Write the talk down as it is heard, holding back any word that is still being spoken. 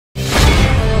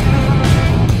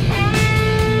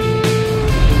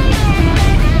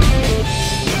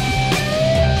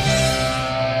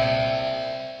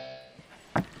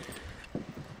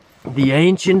The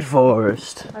ancient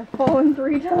forest. I've fallen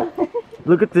 3 times.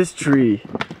 Look at this tree.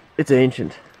 It's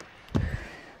ancient.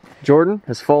 Jordan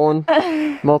has fallen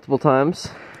multiple times.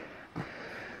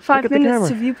 5 minutes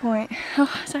to viewpoint.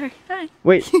 Oh, sorry. Hi.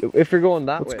 Wait, if you're going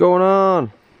that way. What's going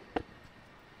on?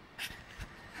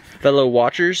 Fellow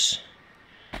watchers,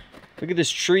 look at this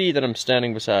tree that I'm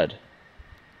standing beside.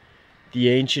 The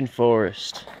ancient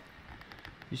forest.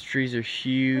 These trees are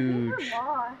huge. We're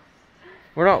lost.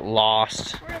 We're not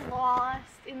lost. We're lost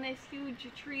in this huge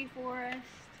tree forest.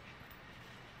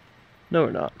 No,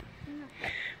 we're not.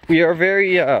 We are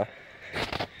very, well,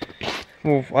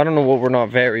 I don't know what we're not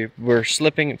very. We're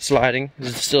slipping and sliding.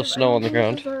 There's still snow on the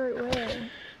ground.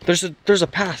 There's a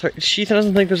path. Right? She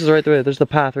doesn't think this is the right way. There's the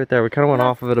path right there. We kind of went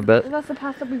off of it a bit. That's the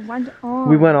path that we went on.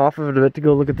 We went off of it a bit to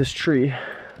go look at this tree.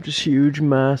 Just huge,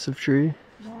 massive tree.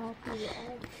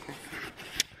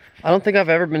 I don't think I've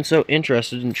ever been so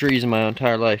interested in trees in my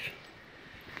entire life.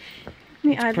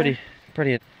 Me either.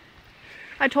 Pretty.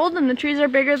 I told him the trees are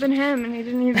bigger than him and he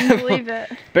didn't even believe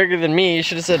it. Bigger than me? You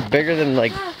should have said bigger than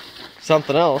like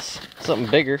something else. Something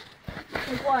bigger.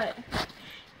 Like what?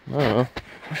 I don't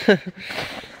know.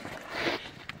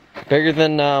 Bigger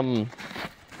than, I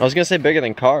was gonna say bigger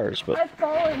than cars, but... I've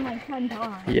fallen like 10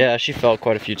 times. Yeah, she fell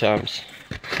quite a few times.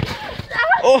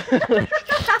 Oh!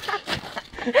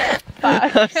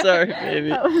 I'm sorry, baby.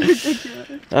 That was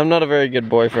ridiculous. I'm not a very good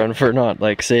boyfriend for not,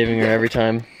 like, saving her every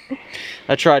time.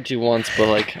 I tried to once, but,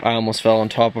 like, I almost fell on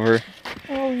top of her.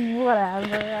 Oh,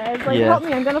 whatever. I was like, help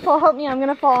me, I'm gonna fall, help me, I'm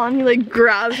gonna fall. And he, like,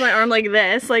 grabs my arm like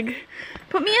this, like,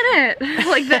 put me in it,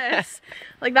 like this.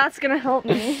 Like, that's gonna help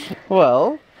me.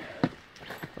 Well,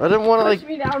 I didn't want to, like,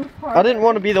 I didn't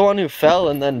want to be the one who fell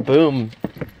and then boom,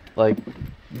 like,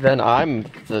 then I'm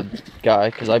the guy,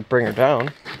 because I bring her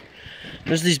down.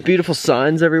 There's these beautiful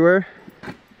signs everywhere.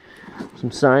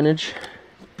 Some signage.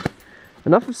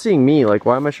 Enough of seeing me, like,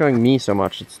 why am I showing me so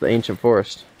much? It's the ancient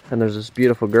forest. And there's this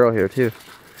beautiful girl here, too.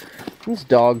 This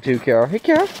dog, too, Kara. Hey,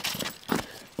 Kara.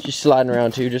 She's sliding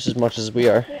around, too, just as much as we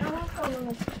are. Wait, I'm not falling on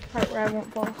the part where I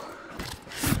won't fall.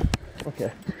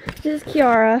 Okay. This is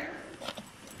Kiara.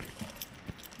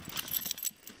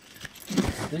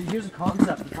 Here's a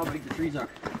concept of how big the trees are.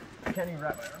 I can't even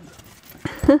wrap my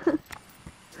arms up.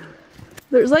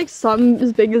 There's like some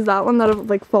as big as that one that have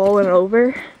like fallen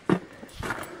over.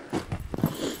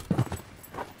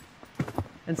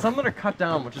 And some that are cut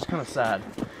down, which is kind of sad.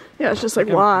 Yeah, it's just like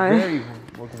why?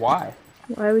 Why?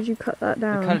 Why would you cut that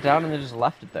down? They cut it down and they just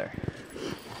left it there.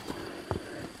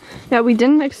 Yeah, we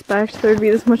didn't expect there'd be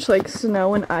this much like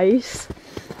snow and ice.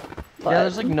 Yeah,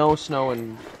 there's like no snow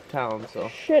in town, so.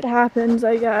 Shit happens,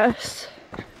 I guess.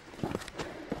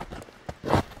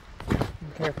 Be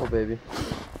careful, baby.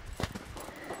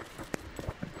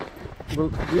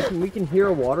 We can hear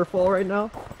a waterfall right now.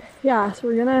 Yeah, so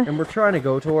we're gonna... And we're trying to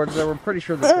go towards there. We're pretty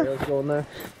sure the trail's going there.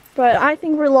 But I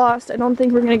think we're lost. I don't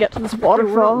think we're gonna get to this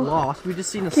waterfall. We're not lost. We just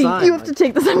seen a sign. You have to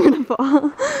take this. I'm gonna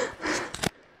fall.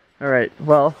 Alright,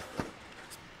 well.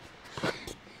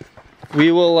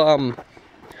 We will,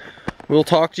 we'll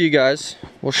talk to you guys.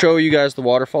 We'll show you guys the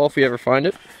waterfall if we ever find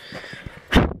it.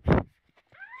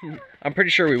 I'm pretty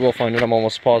sure we will find it. I'm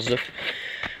almost positive.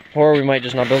 Or we might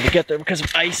just not be able to get there because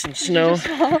of ice and snow.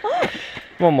 I'm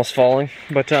almost falling.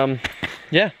 But,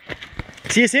 yeah.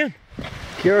 See you soon.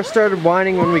 Kiara started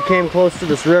whining when we came close to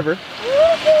this river.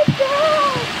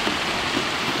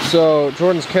 So,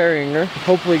 Jordan's carrying her.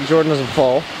 Hopefully Jordan doesn't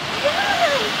fall.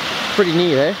 Pretty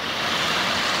neat, eh?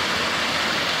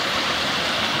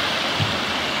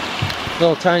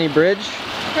 Little tiny bridge.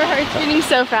 Her heart's beating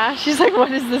so fast. She's like,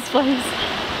 what is this place?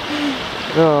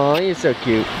 Oh, he's so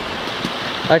cute.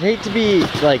 I'd hate to be,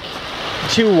 like,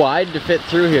 too wide to fit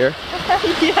through here.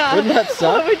 Yeah. Wouldn't that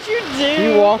suck? What would you do?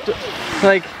 You walked,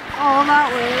 like... all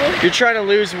that way. You're trying to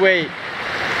lose weight.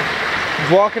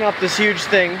 Walking up this huge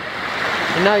thing,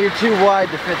 and now you're too wide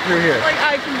to fit through here. Like,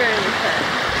 I can barely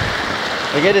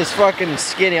fit. Like, it is fucking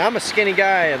skinny. I'm a skinny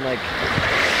guy, and like...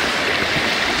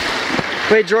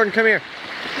 Wait, Jordan, come here.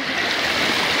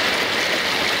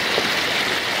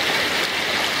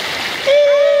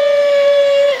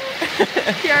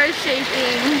 Kiara's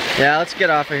shaking. Yeah, let's get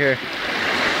off of here.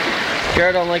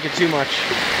 Kiara don't like it too much.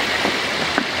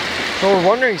 So we're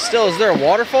wondering still, is there a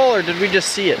waterfall or did we just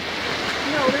see it?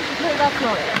 No, that's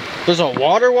not it. There's a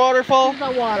waterfall?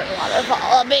 There's a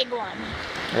waterfall, a big one.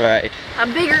 Right. A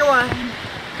bigger one.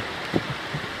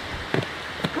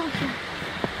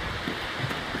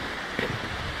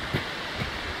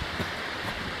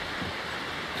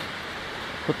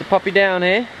 Put the puppy down,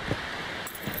 eh? So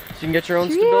you can get your own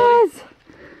stability? Yes.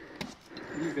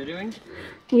 Are you videoing?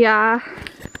 Yeah.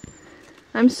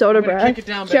 I'm so depressed.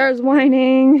 Kiara's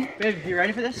whining. Babe, you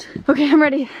ready for this? Okay, I'm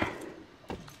ready.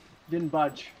 Didn't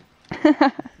budge.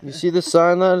 You see the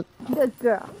sign that? Good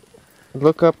girl.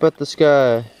 Look up at the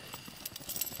sky.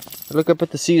 Look up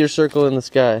at the cedar circle in the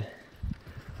sky.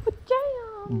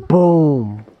 Jam.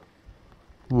 Boom.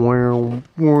 Wow,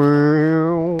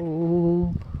 wow.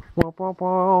 Wow, wow,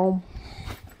 wow.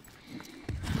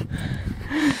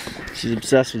 She's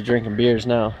obsessed with drinking beers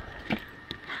now.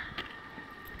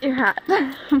 Your hat.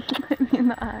 Hit me in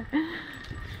the eye.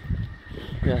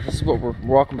 Yeah, this is what we're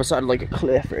walking beside like a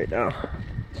cliff right now.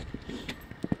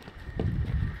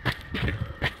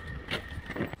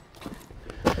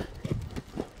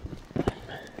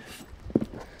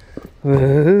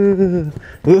 Whoa,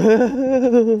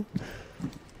 whoa,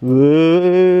 whoa,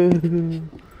 whoa.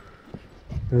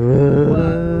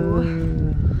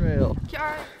 Trail.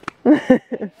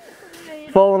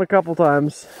 Fallen a couple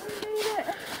times.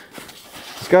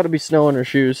 It's got to be snow on her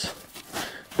shoes,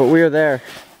 but we are there.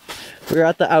 We're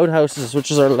at the outhouses, which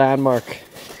is our landmark.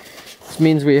 This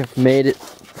means we have made it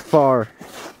far.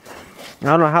 I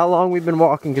don't know how long we've been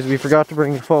walking because we forgot to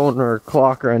bring a phone or a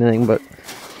clock or anything, but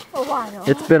a while.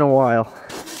 It's been a while.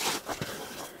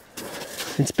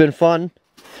 It's been fun.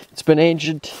 It's been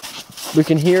ancient. We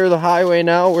can hear the highway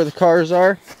now where the cars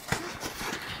are.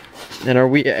 And are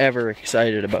we ever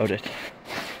excited about it?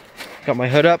 Got my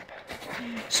hood up.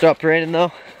 Stopped raining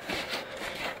though.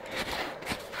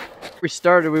 We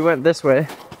started, we went this way,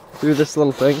 through this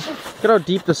little thing. Look at how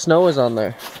deep the snow is on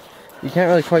there. You can't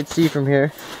really quite see from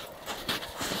here.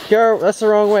 Kiara, that's the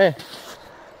wrong way.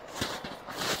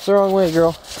 It's the wrong way,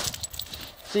 girl.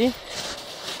 See?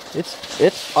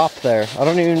 It's up there. I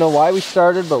don't even know why we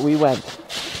started, but we went.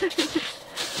 Wait,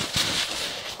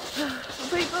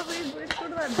 let's go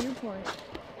to that viewpoint.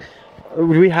 Do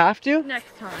we have to?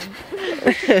 Next time.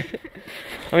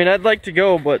 I mean, I'd like to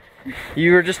go, but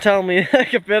you were just telling me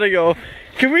like a bit ago,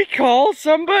 can we call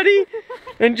somebody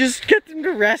and just get them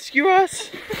to rescue us?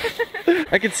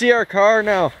 I can see our car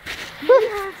now.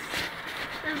 Yes.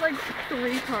 There's like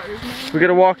 3 cars now. We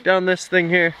gotta walk down this thing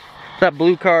here. That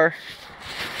blue car.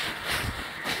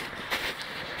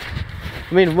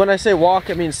 I mean, when I say walk,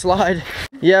 I mean slide.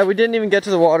 Yeah, we didn't even get to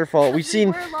the waterfall. We're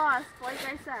lost, like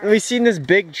I said. We seen this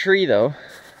big tree though.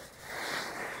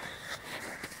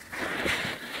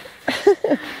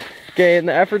 Okay, in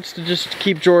the efforts to just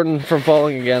keep Jordan from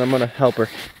falling again, I'm gonna help her.